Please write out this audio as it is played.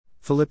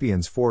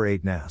Philippians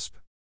 4:8 NASB.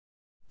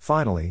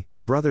 Finally,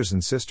 brothers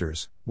and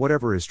sisters,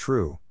 whatever is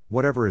true,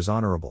 whatever is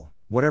honorable,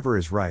 whatever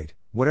is right,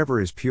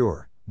 whatever is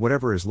pure,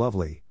 whatever is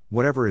lovely,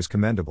 whatever is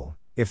commendable,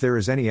 if there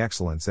is any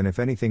excellence and if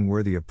anything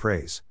worthy of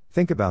praise,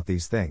 think about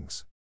these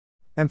things.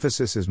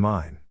 Emphasis is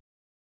mine.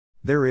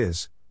 There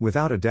is,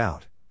 without a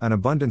doubt, an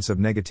abundance of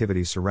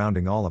negativity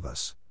surrounding all of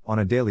us, on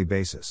a daily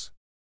basis.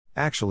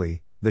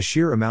 Actually, the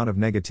sheer amount of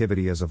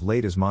negativity as of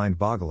late is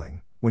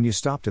mind-boggling, when you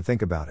stop to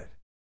think about it.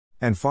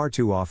 And far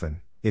too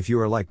often, if you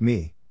are like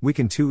me, we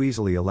can too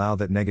easily allow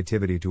that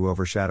negativity to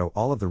overshadow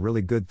all of the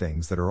really good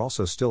things that are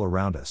also still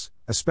around us,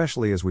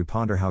 especially as we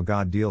ponder how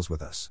God deals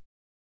with us.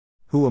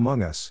 Who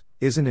among us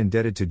isn't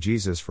indebted to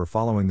Jesus for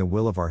following the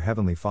will of our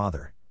Heavenly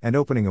Father, and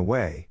opening a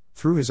way,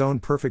 through His own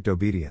perfect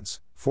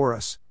obedience, for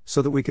us,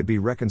 so that we could be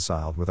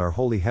reconciled with our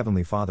Holy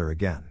Heavenly Father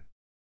again?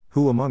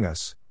 Who among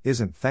us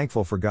isn't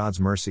thankful for God's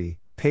mercy,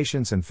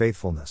 patience and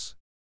faithfulness?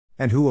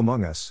 And who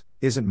among us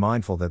isn't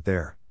mindful that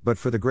there, but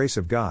for the grace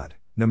of God,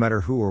 no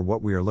matter who or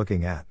what we are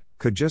looking at,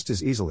 could just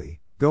as easily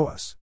go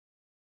us?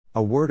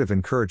 A word of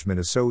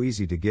encouragement is so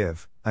easy to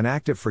give, an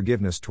act of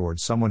forgiveness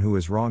towards someone who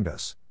has wronged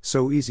us,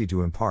 so easy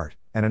to impart,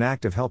 and an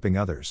act of helping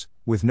others,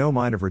 with no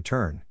mind of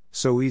return,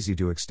 so easy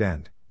to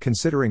extend,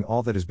 considering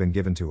all that has been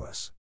given to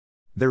us.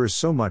 There is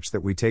so much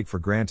that we take for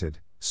granted,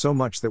 so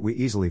much that we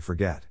easily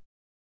forget.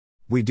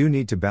 We do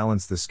need to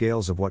balance the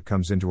scales of what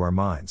comes into our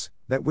minds,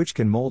 that which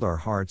can mold our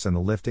hearts, and the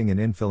lifting and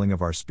infilling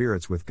of our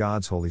spirits with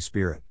God's Holy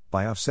Spirit,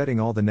 by offsetting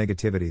all the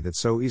negativity that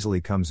so easily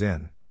comes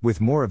in,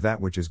 with more of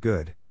that which is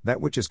good, that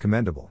which is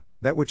commendable,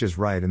 that which is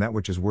right and that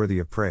which is worthy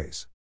of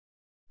praise.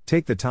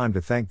 Take the time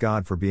to thank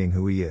God for being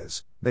who He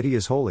is, that He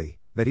is holy,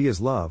 that He is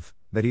love,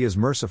 that He is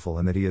merciful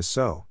and that He is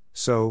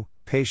so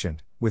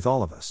patient, with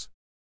all of us.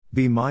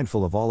 Be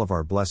mindful of all of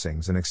our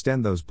blessings and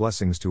extend those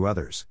blessings to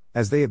others,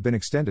 as they have been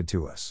extended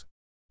to us.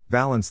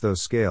 Balance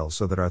those scales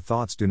so that our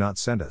thoughts do not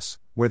send us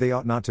where they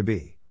ought not to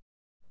be.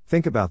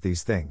 Think about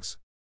these things.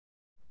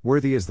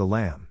 Worthy is the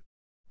Lamb.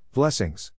 Blessings.